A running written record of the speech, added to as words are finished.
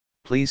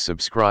Please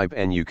subscribe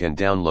and you can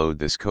download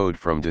this code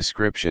from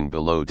description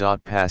below.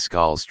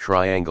 Pascal's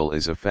triangle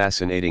is a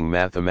fascinating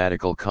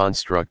mathematical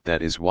construct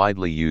that is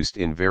widely used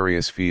in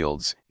various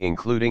fields,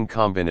 including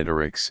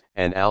combinatorics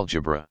and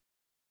algebra.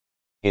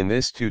 In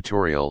this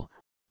tutorial,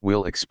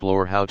 we'll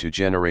explore how to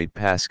generate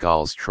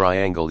Pascal's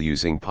triangle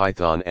using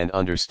Python and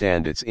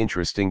understand its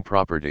interesting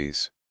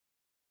properties.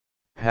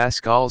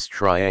 Pascal's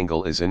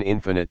triangle is an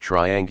infinite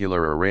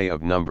triangular array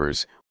of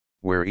numbers,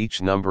 where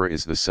each number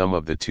is the sum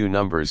of the two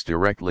numbers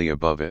directly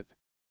above it.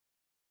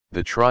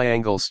 The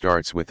triangle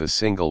starts with a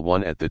single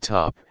 1 at the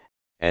top,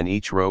 and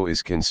each row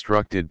is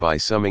constructed by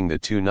summing the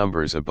two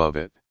numbers above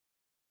it.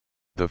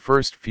 The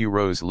first few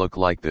rows look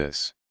like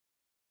this.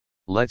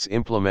 Let's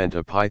implement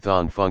a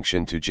Python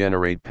function to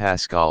generate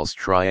Pascal's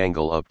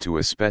triangle up to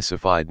a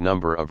specified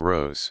number of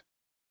rows.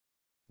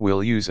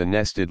 We'll use a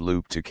nested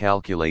loop to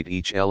calculate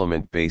each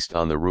element based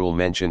on the rule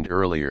mentioned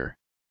earlier.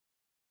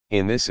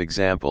 In this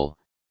example,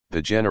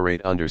 the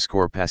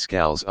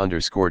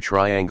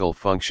generate_Pascal's_triangle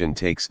function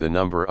takes the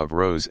number of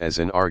rows as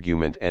an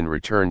argument and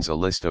returns a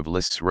list of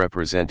lists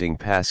representing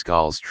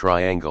Pascal's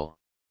triangle.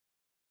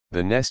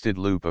 The nested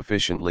loop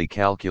efficiently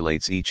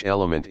calculates each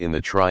element in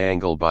the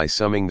triangle by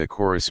summing the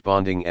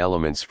corresponding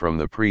elements from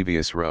the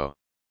previous row.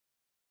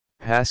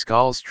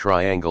 Pascal's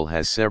triangle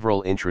has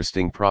several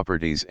interesting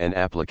properties and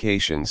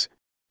applications,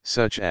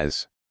 such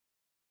as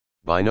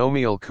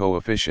binomial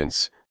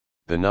coefficients.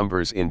 The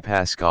numbers in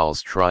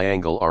Pascal's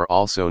triangle are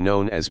also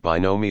known as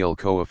binomial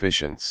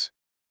coefficients.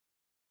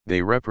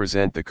 They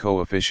represent the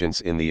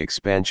coefficients in the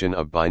expansion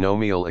of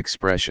binomial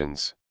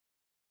expressions.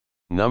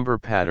 Number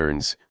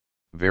patterns.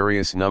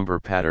 Various number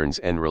patterns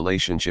and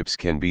relationships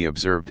can be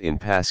observed in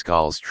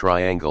Pascal's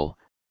triangle,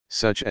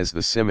 such as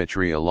the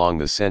symmetry along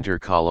the center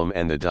column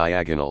and the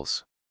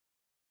diagonals.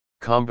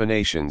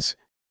 Combinations.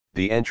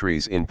 The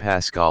entries in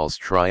Pascal's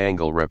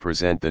triangle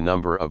represent the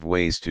number of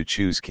ways to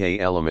choose k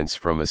elements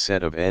from a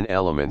set of n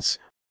elements,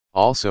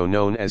 also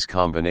known as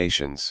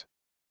combinations.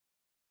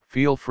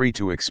 Feel free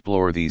to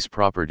explore these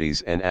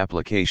properties and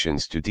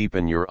applications to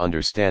deepen your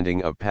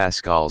understanding of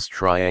Pascal's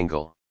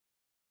triangle.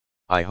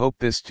 I hope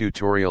this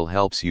tutorial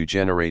helps you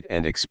generate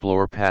and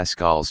explore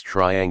Pascal's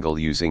triangle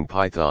using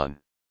Python.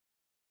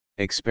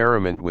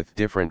 Experiment with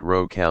different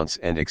row counts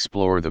and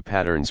explore the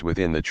patterns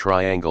within the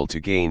triangle to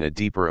gain a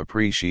deeper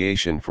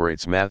appreciation for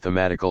its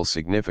mathematical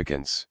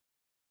significance.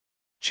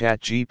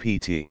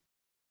 ChatGPT